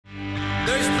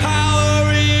There's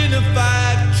power in a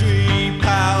factory,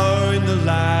 power in the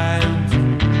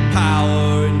land,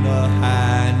 power in the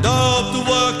hand of the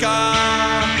worker.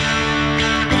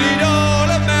 But it all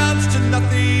amounts to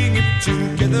nothing if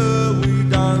together we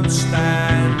don't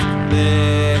stand.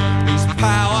 There is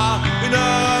power in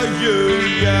a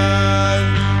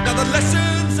union. Now the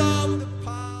lessons of the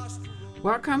past.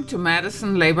 Welcome to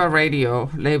Madison Labor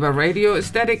Radio. Labor Radio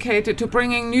is dedicated to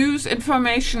bringing news,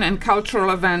 information, and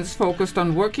cultural events focused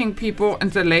on working people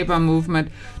and the labor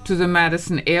movement to the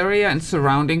Madison area and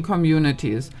surrounding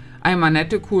communities. I'm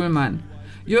Annette Kuhlmann.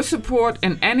 Your support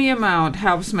in any amount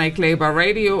helps make Labor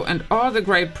Radio and all the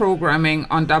great programming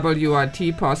on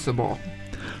WRT possible.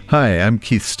 Hi, I'm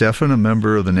Keith Steffen, a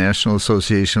member of the National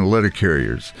Association of Letter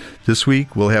Carriers. This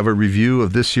week, we'll have a review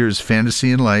of this year's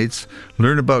Fantasy and Lights,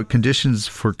 learn about conditions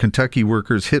for Kentucky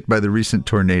workers hit by the recent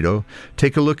tornado,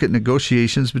 take a look at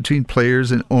negotiations between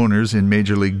players and owners in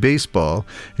Major League Baseball,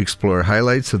 explore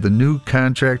highlights of the new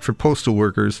contract for postal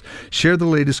workers, share the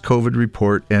latest COVID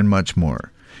report, and much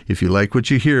more. If you like what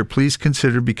you hear, please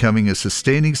consider becoming a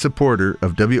sustaining supporter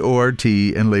of WORT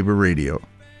and Labor Radio.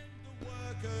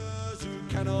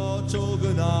 Cannot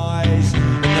organize,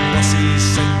 and the bosses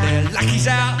send their lackeys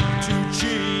out to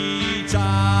cheat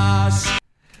us.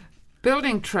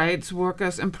 Building trades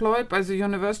workers employed by the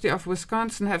University of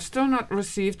Wisconsin have still not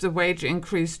received the wage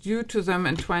increase due to them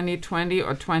in 2020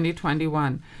 or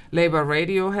 2021. Labor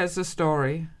Radio has the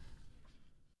story.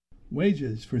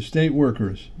 Wages for state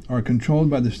workers are controlled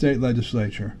by the state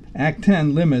legislature. Act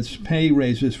 10 limits pay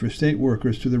raises for state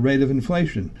workers to the rate of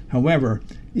inflation. However,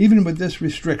 even with this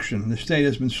restriction, the state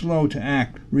has been slow to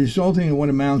act, resulting in what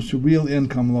amounts to real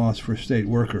income loss for state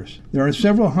workers. There are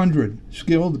several hundred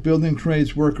skilled building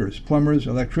trades workers, plumbers,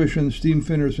 electricians, steam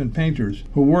fitters, and painters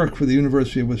who work for the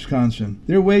University of Wisconsin.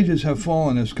 Their wages have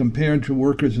fallen as compared to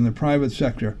workers in the private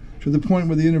sector, to the point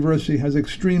where the university has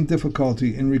extreme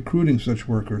difficulty in recruiting such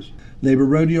workers. Labor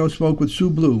Radio spoke with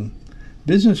Sue Blue,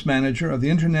 business manager of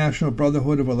the International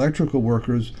Brotherhood of Electrical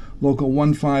Workers, Local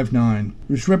 159,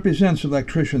 which represents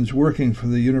electricians working for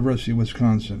the University of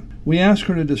Wisconsin. We asked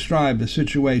her to describe the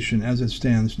situation as it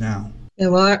stands now. Yeah,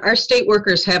 well, our state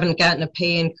workers haven't gotten a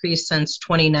pay increase since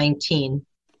 2019.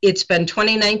 It's been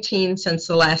 2019 since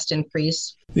the last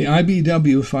increase. The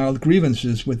IBEW filed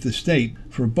grievances with the state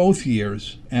for both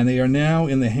years, and they are now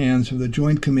in the hands of the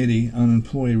Joint Committee on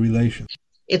Employee Relations.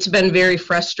 It's been very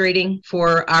frustrating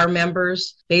for our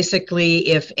members. Basically,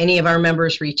 if any of our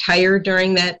members retire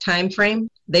during that time frame,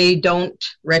 they don't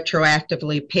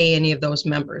retroactively pay any of those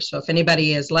members. So if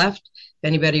anybody has left, if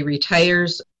anybody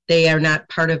retires, they are not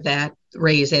part of that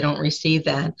raise. They don't receive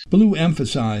that. Blue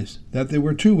emphasized that there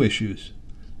were two issues: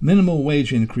 minimal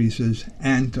wage increases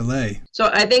and delay. So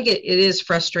I think it is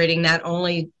frustrating, not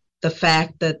only the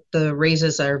fact that the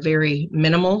raises are very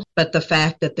minimal, but the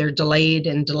fact that they're delayed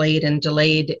and delayed and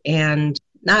delayed, and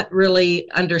not really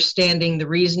understanding the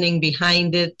reasoning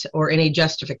behind it or any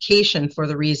justification for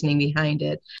the reasoning behind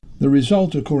it. The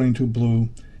result, according to Blue,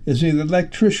 is that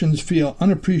electricians feel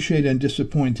unappreciated and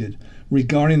disappointed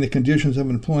regarding the conditions of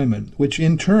employment, which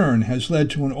in turn has led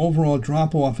to an overall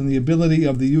drop-off in the ability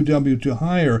of the UW to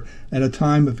hire at a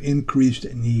time of increased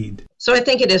need. So I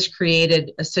think it has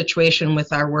created a situation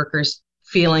with our workers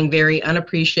feeling very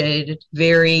unappreciated,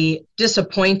 very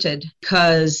disappointed,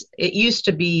 because it used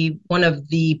to be one of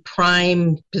the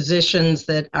prime positions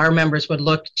that our members would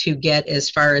look to get as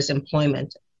far as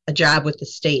employment, a job with the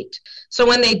state. So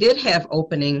when they did have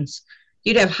openings,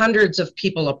 you'd have hundreds of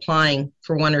people applying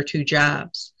for one or two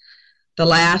jobs. The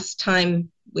last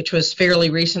time, which was fairly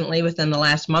recently, within the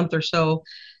last month or so,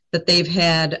 that they've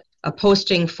had a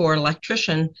posting for an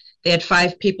electrician, they had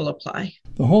 5 people apply.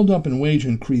 The holdup in wage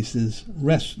increases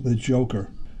rests with Joker,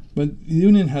 but the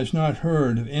union has not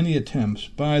heard of any attempts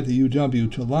by the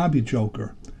UW to lobby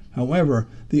Joker. However,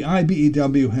 the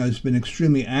IBEW has been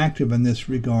extremely active in this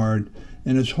regard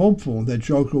and is hopeful that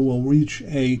Joker will reach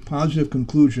a positive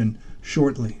conclusion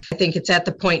shortly. I think it's at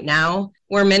the point now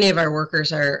where many of our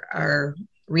workers are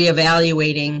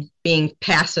reevaluating being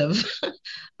passive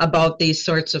about these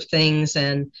sorts of things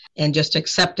and just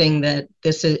accepting that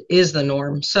this is the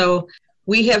norm. So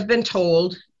we have been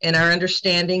told, and our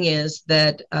understanding is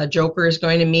that Joker is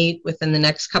going to meet within the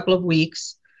next couple of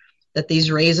weeks, that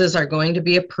these raises are going to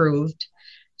be approved.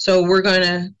 So we're going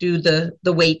to do the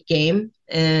wait game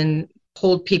and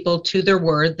hold people to their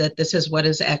word that this is what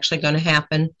is actually going to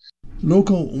happen.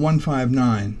 Local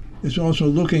 159 is also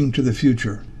looking to the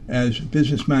future, as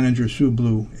business manager Sue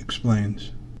Blue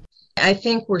explains. I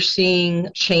think we're seeing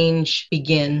change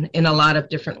begin in a lot of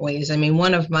different ways. I mean,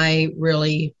 one of my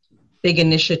really big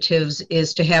initiatives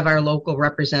is to have our local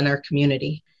represent our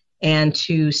community. and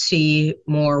to see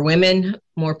more women,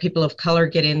 more people of color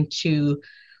get into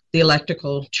the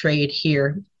electrical trade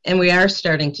here. And we are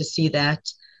starting to see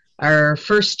that. Our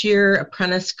first year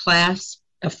apprentice class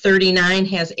of 39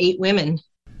 has 8 women.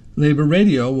 Labor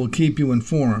Radio will keep you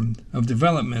informed of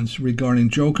developments regarding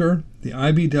Joker, the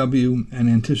IBW, and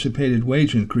anticipated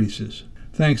wage increases.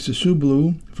 Thanks to Sue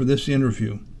Blue for this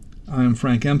interview. I am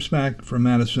Frank Emsbach for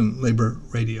Madison Labor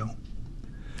Radio.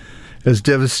 As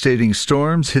devastating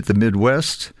storms hit the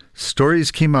Midwest,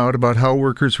 stories came out about how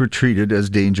workers were treated as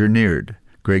danger neared.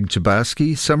 Greg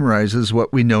Jaboski summarizes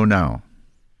what we know now.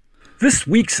 This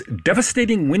week's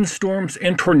devastating windstorms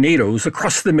and tornadoes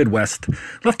across the Midwest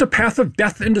left a path of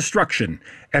death and destruction,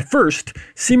 at first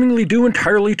seemingly due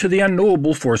entirely to the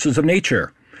unknowable forces of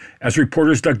nature. As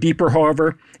reporters dug deeper,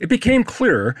 however, it became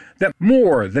clear that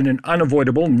more than an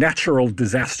unavoidable natural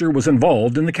disaster was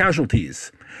involved in the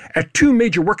casualties. At 2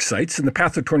 major work sites in the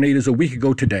path of tornadoes a week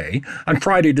ago today, on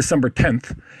Friday, December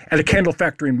 10th, at a candle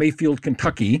factory in Mayfield,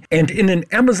 Kentucky, and in an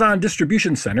Amazon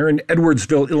distribution center in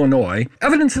Edwardsville, Illinois,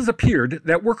 evidence has appeared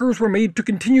that workers were made to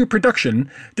continue production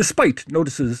despite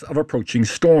notices of approaching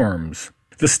storms.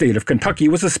 The state of Kentucky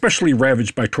was especially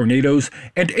ravaged by tornadoes,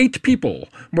 and 8 people,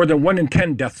 more than 1 in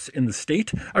 10 deaths in the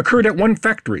state, occurred at one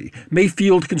factory,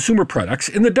 Mayfield Consumer Products,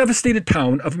 in the devastated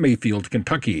town of Mayfield,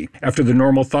 Kentucky. After the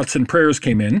normal thoughts and prayers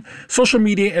came in, social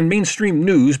media and mainstream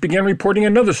news began reporting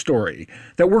another story,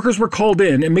 that workers were called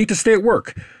in and made to stay at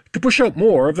work to push out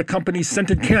more of the company's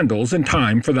scented candles in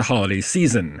time for the holiday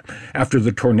season. After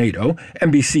the tornado,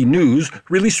 NBC News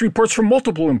released reports from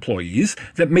multiple employees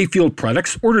that Mayfield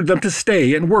Products ordered them to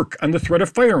stay and work on the threat of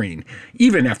firing,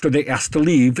 even after they asked to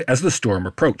leave as the storm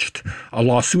approached. A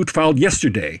lawsuit filed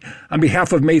yesterday on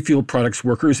behalf of Mayfield Products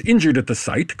workers injured at the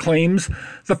site claims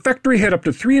the factory had up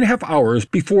to 3.5 hours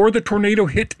before the tornado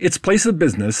hit its place of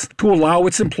business to allow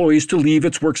its employees to leave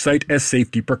its worksite as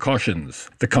safety precautions.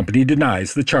 The company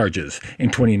denies the charges.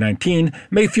 In 2019,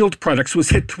 Mayfield Products was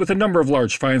hit with a number of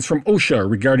large fines from OSHA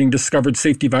regarding discovered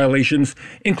safety violations,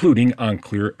 including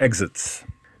unclear exits.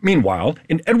 Meanwhile,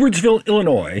 in Edwardsville,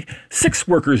 Illinois, 6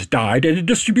 workers died at a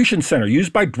distribution center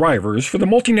used by drivers for the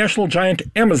multinational giant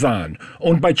Amazon,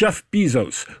 owned by Jeff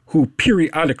Bezos, who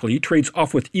periodically trades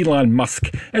off with Elon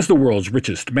Musk as the world's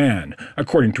richest man.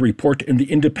 According to a report in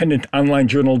the independent online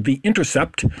journal The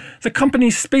Intercept, the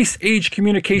company's space-age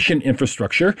communication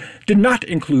infrastructure did not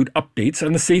include updates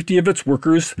on the safety of its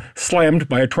workers slammed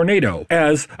by a tornado,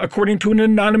 as, according to an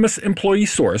anonymous employee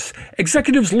source,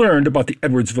 executives learned about the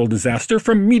Edwardsville disaster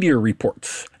from media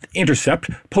reports. The Intercept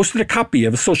posted a copy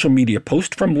of a social media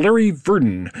post from Larry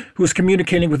Verdon, who was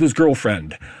communicating with his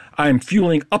girlfriend. "I'm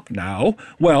fueling up now.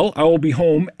 Well, I will be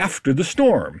home after the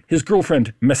storm." His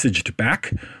girlfriend messaged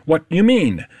back, "What do you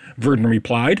mean?" Verdon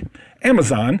replied,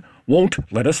 "Amazon won't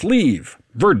let us leave."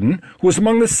 Verdon, who was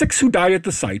among the 6 who died at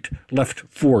the site, left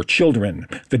 4 children.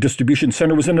 The distribution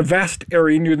center was in a vast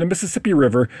area near the Mississippi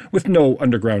River with no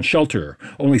underground shelter.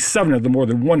 Only 7 of the more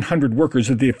than 100 workers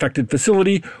at the affected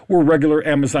facility were regular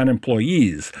Amazon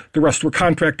employees. The rest were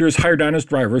contractors hired on as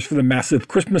drivers for the massive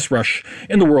Christmas rush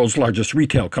in the world's largest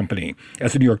retail company.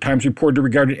 As the New York Times reported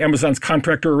regarding Amazon's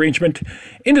contractor arrangement,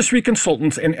 industry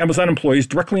consultants and Amazon employees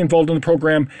directly involved in the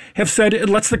program have said it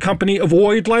lets the company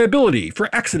avoid liability for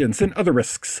accidents and other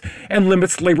risks and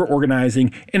limits labor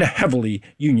organizing in a heavily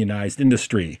unionized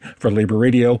industry. For Labor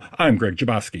Radio, I'm Greg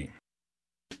Jaboski.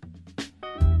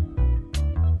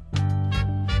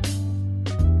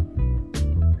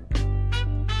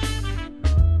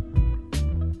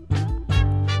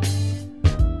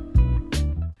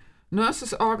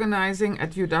 Nurses organizing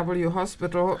at UW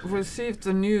Hospital received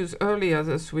the news earlier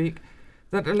this week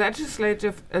that a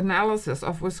legislative analysis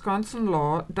of Wisconsin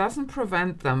law doesn't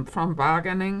prevent them from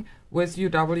bargaining with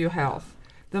UW Health.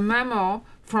 The memo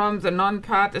from the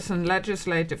nonpartisan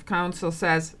Legislative Council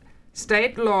says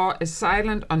state law is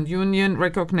silent on union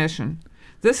recognition.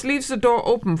 This leaves the door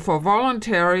open for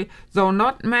voluntary, though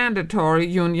not mandatory,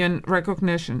 union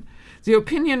recognition. The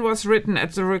opinion was written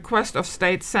at the request of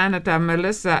State Senator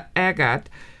Melissa Agard.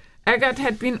 Agard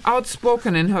had been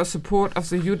outspoken in her support of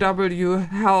the UW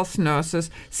Health nurses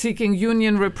seeking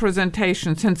union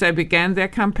representation since they began their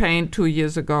campaign 2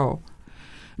 years ago.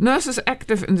 Nurses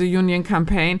active in the union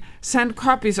campaign sent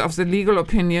copies of the legal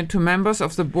opinion to members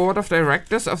of the Board of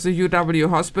Directors of the UW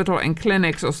Hospital and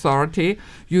Clinics Authority,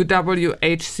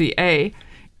 UWHCA,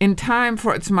 in time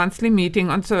for its monthly meeting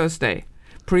on Thursday.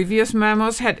 Previous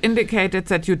memos had indicated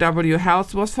that UW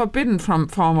Health was forbidden from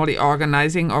formally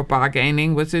organizing or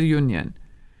bargaining with the union.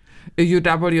 A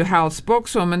UW Health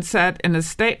spokeswoman said in a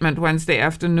statement Wednesday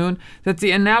afternoon that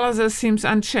the analysis seems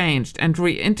unchanged and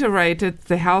reiterated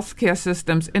the healthcare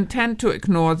system's intent to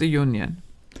ignore the union.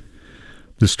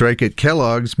 The strike at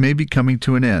Kellogg's may be coming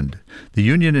to an end. The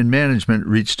union and management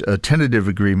reached a tentative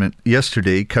agreement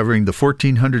yesterday covering the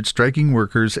 1,400 striking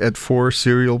workers at 4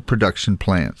 cereal production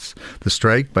plants. The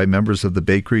strike by members of the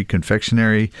Bakery,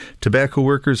 Confectionery, Tobacco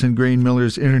Workers, and Grain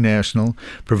Millers International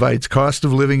provides cost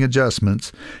of living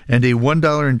adjustments and a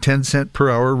 $1.10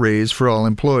 per hour raise for all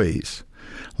employees.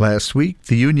 Last week,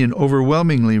 the union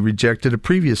overwhelmingly rejected a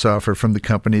previous offer from the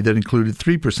company that included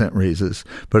 3% raises,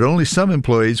 but only some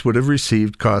employees would have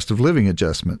received cost of living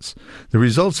adjustments. The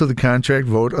results of the contract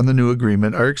vote on the new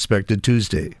agreement are expected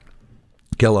Tuesday.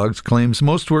 Kellogg's claims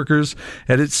most workers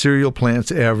at its cereal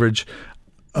plants average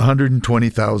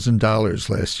 $120,000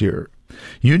 last year.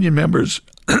 Union members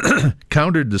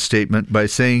countered the statement by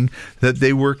saying that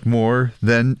they worked more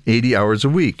than 80 hours a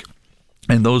week,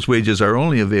 and those wages are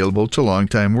only available to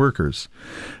long-time workers.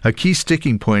 A key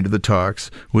sticking point of the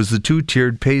talks was the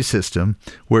 2-tiered pay system,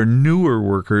 where newer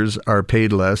workers are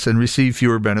paid less and receive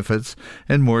fewer benefits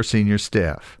and more senior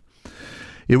staff.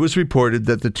 It was reported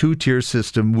that the 2-tier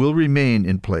system will remain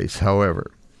in place,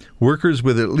 however. Workers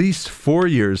with at least 4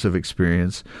 years of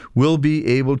experience will be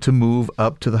able to move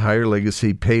up to the higher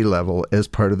legacy pay level as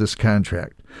part of this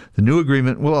contract. The new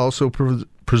agreement will also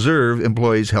preserve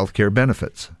employees' health care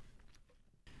benefits.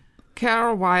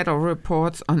 Carol Weidel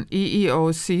reports on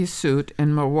EEOC suit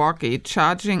in Milwaukee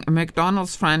charging a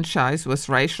McDonald's franchise with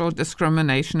racial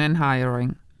discrimination in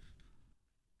hiring.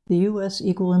 The U.S.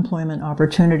 Equal Employment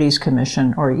Opportunities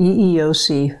Commission, or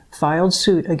EEOC, filed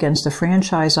suit against the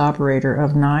franchise operator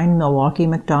of 9 Milwaukee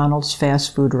McDonald's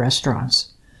fast food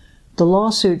restaurants. The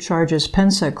lawsuit charges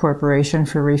Pensec Corporation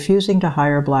for refusing to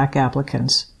hire black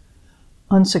applicants.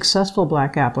 Unsuccessful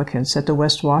black applicants at the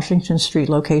West Washington Street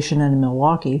location in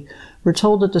Milwaukee were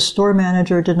told that the store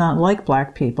manager did not like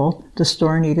black people, the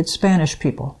store needed Spanish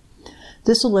people.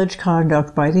 This alleged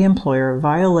conduct by the employer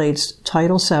violates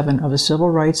Title VII of the Civil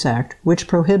Rights Act, which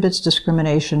prohibits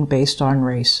discrimination based on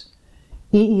race.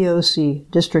 EEOC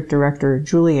District Director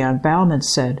Julianne Baumann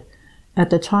said, "At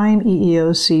the time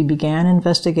EEOC began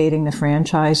investigating the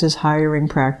franchise's hiring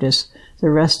practice,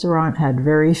 the restaurant had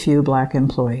very few black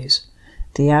employees.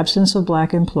 The absence of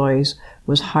black employees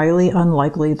was highly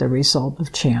unlikely the result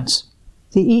of chance."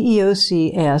 The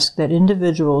EEOC asked that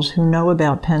individuals who know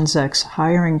about Pensec's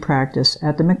hiring practice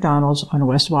at the McDonald's on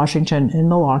West Washington in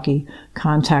Milwaukee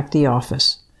contact the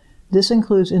office. This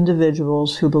includes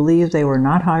individuals who believe they were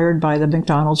not hired by the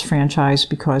McDonald's franchise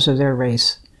because of their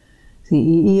race. The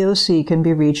EEOC can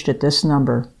be reached at this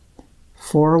number,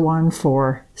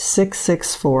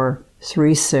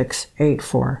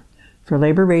 414-664-3684. For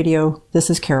Labor Radio, this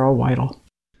is Carol Weidel.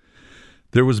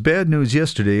 There was bad news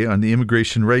yesterday on the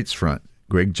immigration rights front.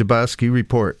 Greg Jaboski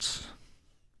reports.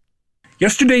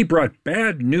 Yesterday brought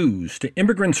bad news to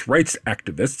immigrants' rights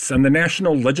activists on the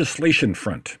national legislation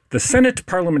front. The Senate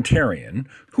parliamentarian,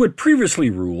 who had previously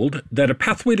ruled that a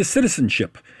pathway to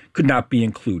citizenship could not be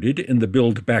included in the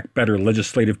Build Back Better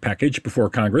legislative package before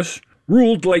Congress,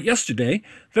 ruled late yesterday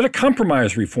that a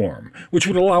compromise reform, which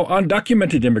would allow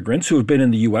undocumented immigrants who have been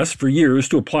in the U.S. for years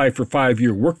to apply for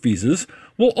 5-year work visas,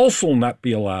 will also not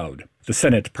be allowed. The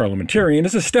Senate parliamentarian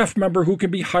is a staff member who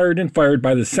can be hired and fired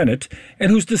by the Senate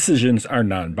and whose decisions are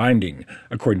non-binding.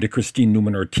 According to Christine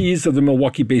Newman-Ortiz of the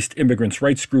Milwaukee-based immigrants'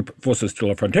 rights group Voces de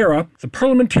la Frontera, the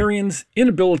parliamentarian's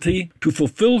inability to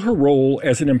fulfill her role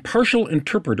as an impartial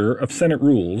interpreter of Senate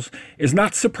rules is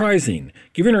not surprising,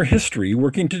 given her history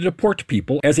working to deport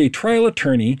people as a trial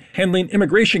attorney handling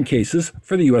immigration cases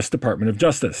for the U.S. Department of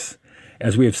Justice.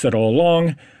 As we have said all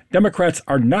along, Democrats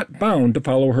are not bound to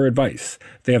follow her advice.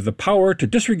 They have the power to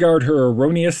disregard her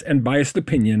erroneous and biased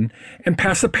opinion and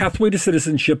pass a pathway to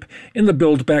citizenship in the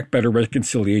Build Back Better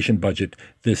reconciliation budget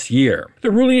this year.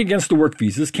 The ruling against the work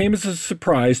visas came as a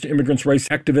surprise to immigrants' rights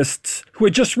activists who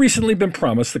had just recently been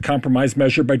promised the compromise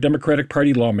measure by Democratic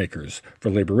Party lawmakers. For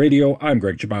Labor Radio, I'm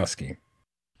Greg Jaboski.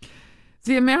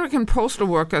 The American Postal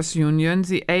Workers Union,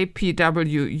 the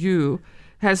APWU,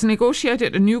 has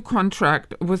negotiated a new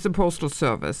contract with the Postal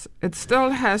Service. It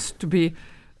still has to be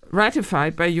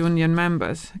ratified by union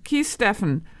members. Keith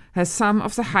Steffen has some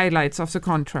of the highlights of the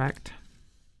contract.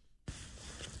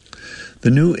 The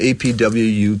new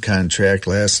APWU contract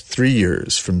lasts 3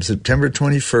 years, from September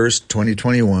 21st,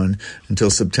 2021 until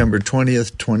September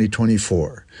 20th,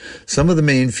 2024. Some of the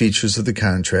main features of the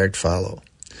contract follow.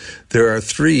 There are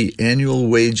 3 annual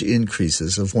wage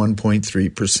increases of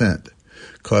 1.3%.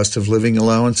 Cost of living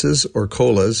allowances, or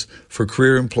COLAs, for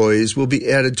career employees will be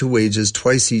added to wages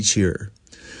twice each year.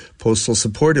 Postal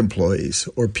Support Employees,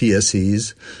 or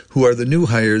PSEs, who are the new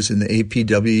hires in the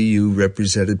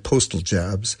APWU-represented postal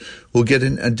jobs, will get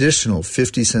an additional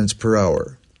 50 cents per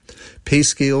hour. Pay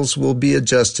scales will be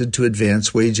adjusted to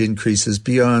advance wage increases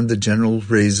beyond the general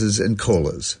raises and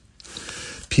COLAs.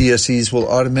 PSEs will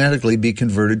automatically be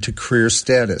converted to career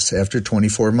status after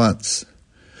 24 months.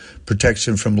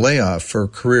 Protection from layoff for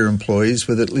career employees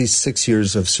with at least 6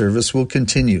 years of service will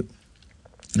continue.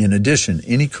 In addition,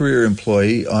 any career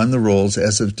employee on the rolls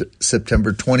as of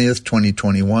September 20th,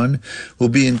 2021 will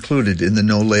be included in the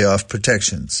no layoff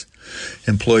protections.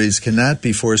 Employees cannot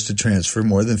be forced to transfer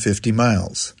more than 50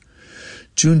 miles.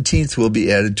 Juneteenth will be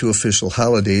added to official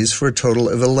holidays for a total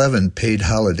of 11 paid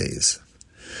holidays.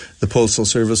 The Postal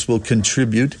Service will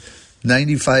contribute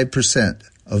 95%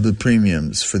 of the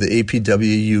premiums for the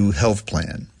APWU health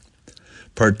plan.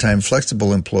 Part-time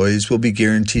flexible employees will be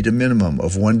guaranteed a minimum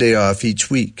of 1 day off each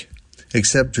week,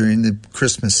 except during the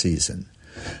Christmas season.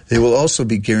 They will also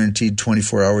be guaranteed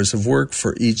 24 hours of work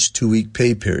for each 2-week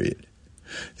pay period.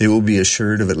 They will be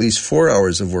assured of at least 4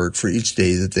 hours of work for each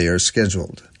day that they are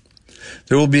scheduled.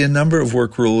 There will be a number of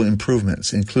work rule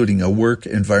improvements, including a work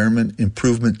environment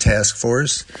improvement task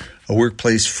force, a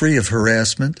workplace free of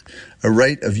harassment, a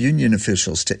right of union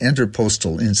officials to enter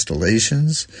postal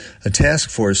installations, a task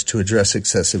force to address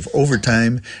excessive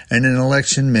overtime, and an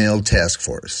election mail task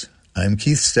force. I'm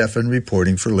Keith Steffen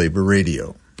reporting for Labor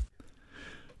Radio.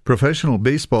 Professional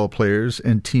baseball players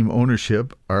and team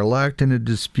ownership are locked in a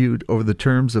dispute over the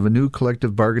terms of a new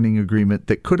collective bargaining agreement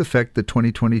that could affect the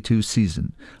 2022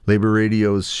 season. Labor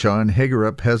Radio's Sean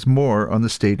Hagerup has more on the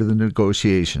state of the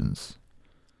negotiations.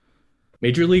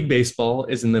 Major League Baseball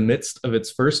is in the midst of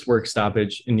its first work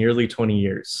stoppage in nearly 20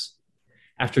 years.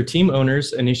 After team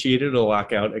owners initiated a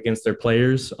lockout against their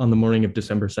players on the morning of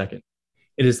December 2nd.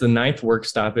 It is the 9th work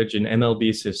stoppage in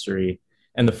MLB's history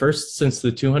and the first since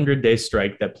the 200-day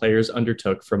strike that players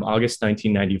undertook from August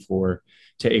 1994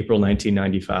 to April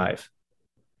 1995.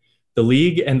 The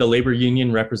league and the labor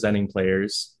union representing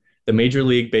players, the Major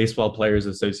League Baseball Players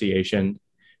Association,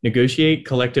 negotiate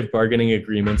collective bargaining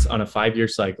agreements on a 5-year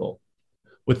cycle,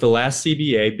 with the last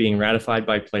CBA being ratified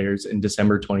by players in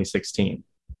December 2016.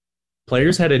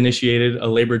 Players had initiated a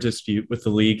labor dispute with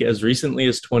the league as recently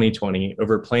as 2020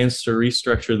 over plans to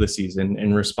restructure the season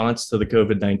in response to the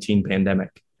COVID-19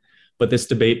 pandemic, but this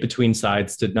debate between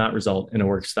sides did not result in a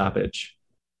work stoppage.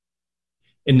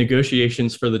 In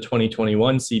negotiations for the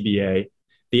 2021 CBA,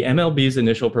 the MLB's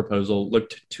initial proposal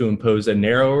looked to impose a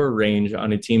narrower range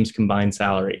on a team's combined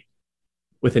salary,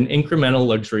 with an incremental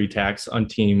luxury tax on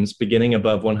teams beginning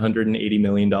above $180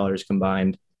 million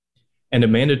combined, and a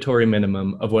mandatory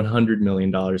minimum of $100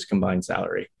 million combined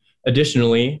salary.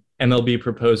 Additionally, MLB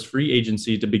proposed free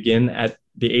agency to begin at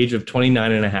the age of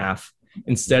 29 and a half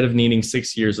instead of needing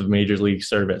 6 years of major league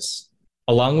service,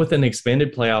 along with an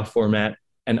expanded playoff format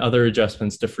and other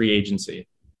adjustments to free agency.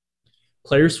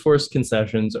 Players forced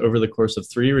concessions over the course of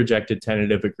 3 rejected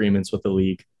tentative agreements with the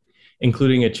league,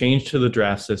 including a change to the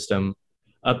draft system,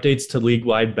 updates to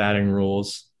league-wide batting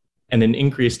rules, and an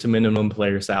increase to minimum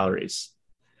player salaries.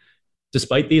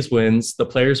 Despite these wins, the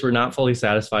players were not fully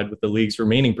satisfied with the league's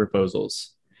remaining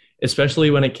proposals,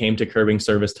 especially when it came to curbing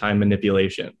service time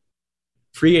manipulation.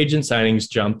 Free agent signings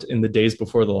jumped in the days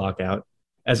before the lockout,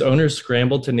 as owners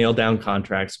scrambled to nail down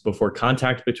contracts before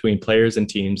contact between players and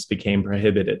teams became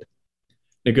prohibited.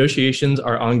 Negotiations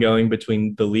are ongoing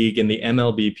between the league and the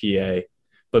MLBPA,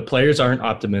 but players aren't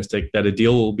optimistic that a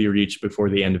deal will be reached before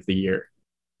the end of the year.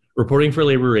 Reporting for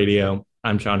Labor Radio,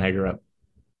 I'm Sean Hagerup.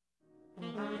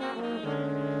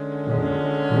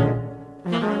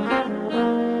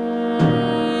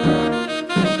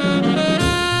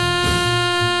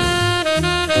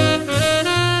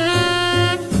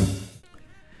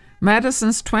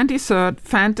 Madison's 23rd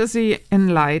Fantasy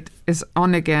in Light is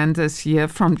on again this year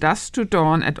from dusk to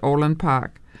dawn at Olin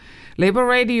Park. Labor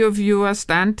Radio viewers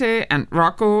Dante and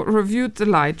Rocco reviewed the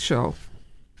light show.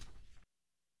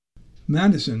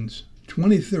 Madison's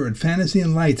 23rd Fantasy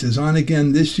in Lights is on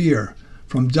again this year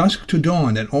from dusk to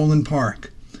dawn at Olin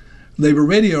Park. Labor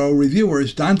Radio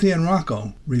reviewers Dante and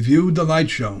Rocco reviewed the light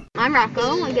show. I'm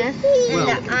Rocco, I guess. Well,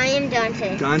 I am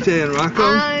Dante. Dante and Rocco?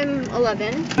 I'm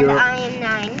 11. And I am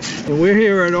 9. And we're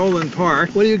here at Olin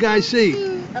Park. What do you guys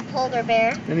see? a polar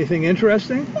bear. Anything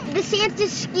interesting? The Santa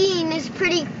skiing is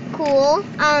pretty cool,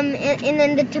 and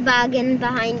then the toboggan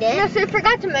behind it. Yes, I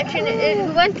forgot to mention it.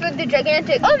 We went with the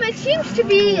gigantic. It seems to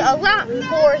be a lot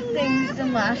more things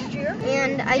than last year.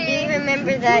 And I do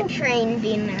remember that train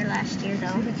being there last year,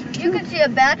 though. You can see a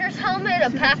Badger's helmet,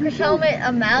 a Packer's helmet,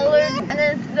 a mallard, and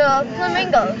then the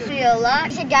flamingos. See a lot.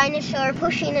 There's a dinosaur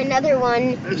pushing another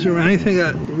one. Is there anything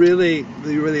that you really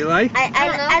like?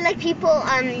 I like people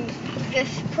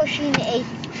just pushing a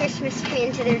Christmas tree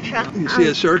into their truck. You see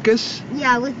a circus?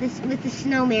 Yeah, with the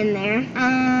snowman there.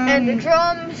 And the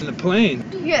drums. And the plane.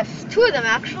 Yes, 2 of them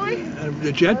actually.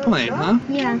 The jet plane, huh?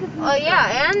 Yeah.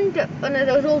 Yeah, and one of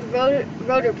those old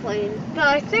rotor planes. But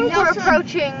I think we're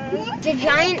approaching the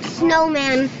giant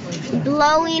snowman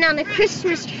blowing on a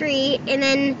Christmas tree and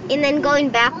then going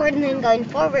backward and then going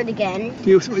forward again.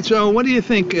 So what do you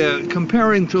think,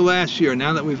 comparing to last year,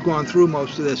 now that we've gone through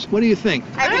most of this, what do you think?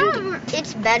 I think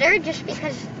it's better just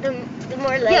because the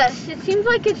more lights. Yes, it seems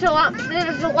like there's a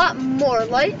lot more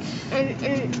lights.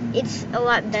 And it's a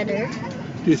lot better.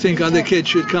 Do you think other kids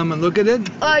should come and look at it?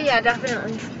 Yeah,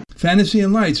 definitely. Fantasy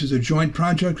and Lights is a joint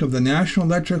project of the National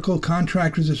Electrical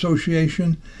Contractors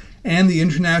Association and the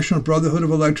International Brotherhood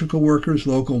of Electrical Workers,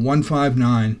 Local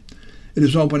 159. It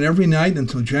is open every night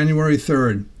until January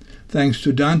 3rd. Thanks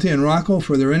to Dante and Rocco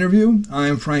for their interview. I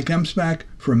am Frank Emsbach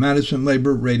for Madison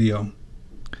Labor Radio.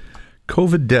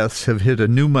 COVID deaths have hit a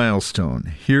new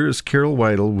milestone. Here is Carol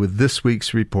Weidel with this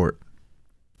week's report.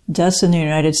 Deaths in the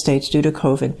United States due to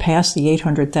COVID passed the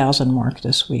 800,000 mark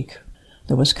this week.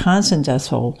 The Wisconsin death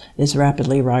toll is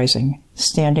rapidly rising,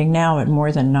 standing now at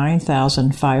more than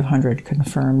 9,500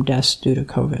 confirmed deaths due to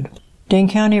COVID. Dane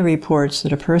County reports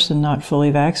that a person not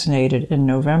fully vaccinated in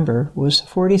November was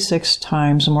 46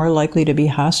 times more likely to be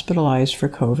hospitalized for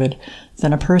COVID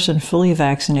than a person fully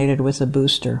vaccinated with a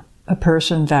booster. A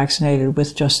person vaccinated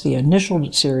with just the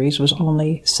initial series was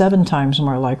only 7 times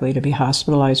more likely to be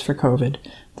hospitalized for COVID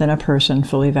than a person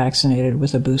fully vaccinated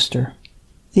with a booster.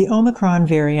 The Omicron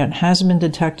variant has been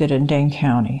detected in Dane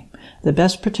County. The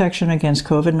best protection against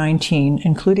COVID-19,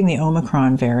 including the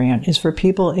Omicron variant, is for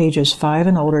people ages 5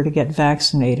 and older to get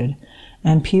vaccinated,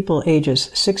 and people ages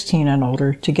 16 and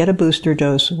older to get a booster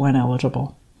dose when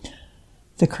eligible.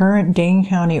 The current Dane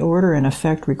County order in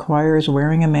effect requires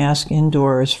wearing a mask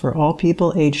indoors for all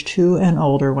people aged 2 and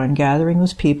older when gathering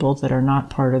with people that are not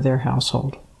part of their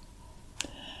household.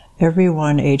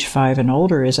 Everyone age 5 and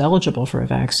older is eligible for a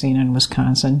vaccine in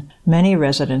Wisconsin. Many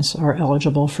residents are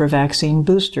eligible for vaccine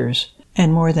boosters,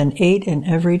 and more than 8 in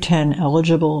every 10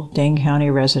 eligible Dane County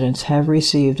residents have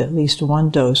received at least 1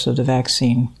 dose of the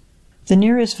vaccine. The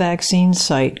nearest vaccine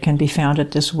site can be found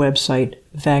at this website,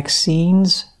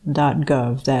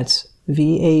 vaccines.gov. That's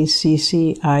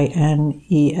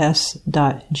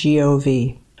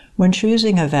vaccines.gov. When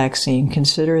choosing a vaccine,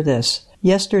 consider this.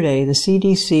 Yesterday, the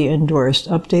CDC endorsed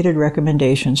updated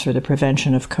recommendations for the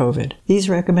prevention of COVID. These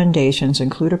recommendations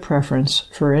include a preference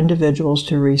for individuals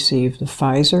to receive the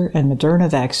Pfizer and Moderna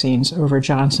vaccines over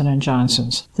Johnson &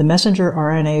 Johnson's. The messenger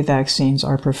RNA vaccines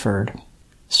are preferred.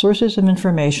 Sources of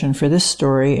information for this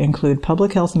story include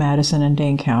Public Health Madison and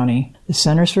Dane County, the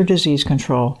Centers for Disease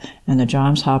Control, and the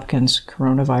Johns Hopkins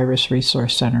Coronavirus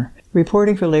Resource Center.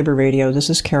 Reporting for Labor Radio, this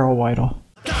is Carol Weidel.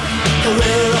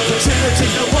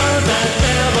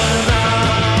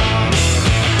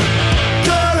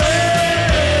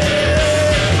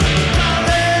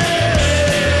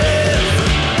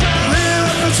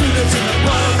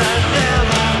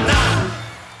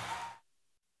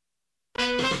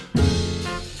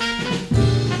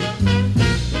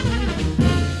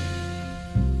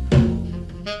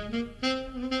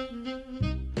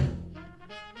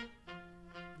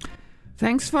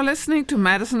 Thanks for listening to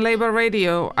Madison Labor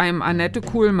Radio. I'm Annette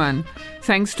Kuhlmann.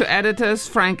 Thanks to editors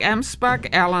Frank Emsbach,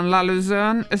 Alan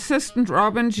LaLuzerne, assistant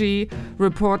Robin G.,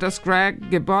 reporters Greg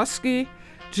Geboski,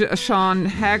 Sean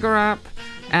Hagerap,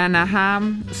 Anna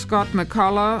Ham, Scott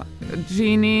McCullough,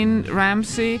 Jeanine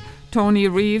Ramsey, Tony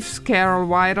Reeves, Carol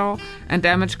Weidel, and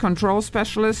damage control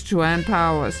specialist Joanne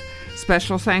Powers.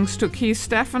 Special thanks to Keith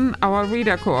Steffen, our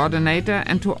reader coordinator,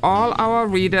 and to all our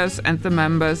readers and the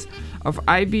members of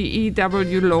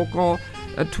IBEW Local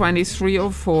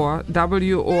 2304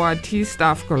 WORT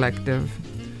Staff Collective.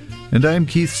 And I'm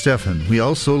Keith Steffen. We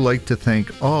also like to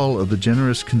thank all of the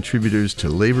generous contributors to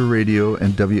Labor Radio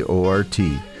and WORT.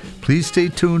 Please stay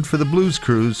tuned for the Blues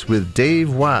Cruise with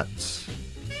Dave Watts.